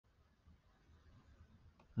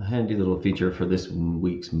A handy little feature for this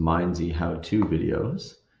week's mindzie how-to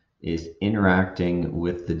videos is interacting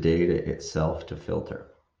with the data itself to filter.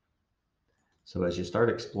 So as you start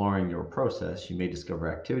exploring your process, you may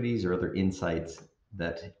discover activities or other insights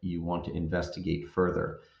that you want to investigate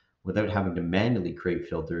further. Without having to manually create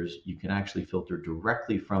filters, you can actually filter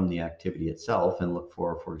directly from the activity itself and look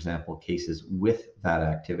for example, cases with that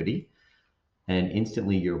activity. And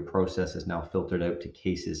instantly your process is now filtered out to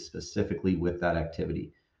cases specifically with that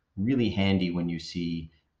activity. Really handy when you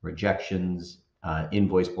see rejections,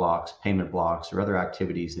 invoice blocks, payment blocks, or other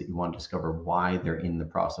activities that you want to discover why they're in the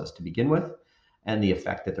process to begin with and the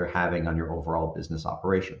effect that they're having on your overall business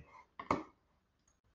operation.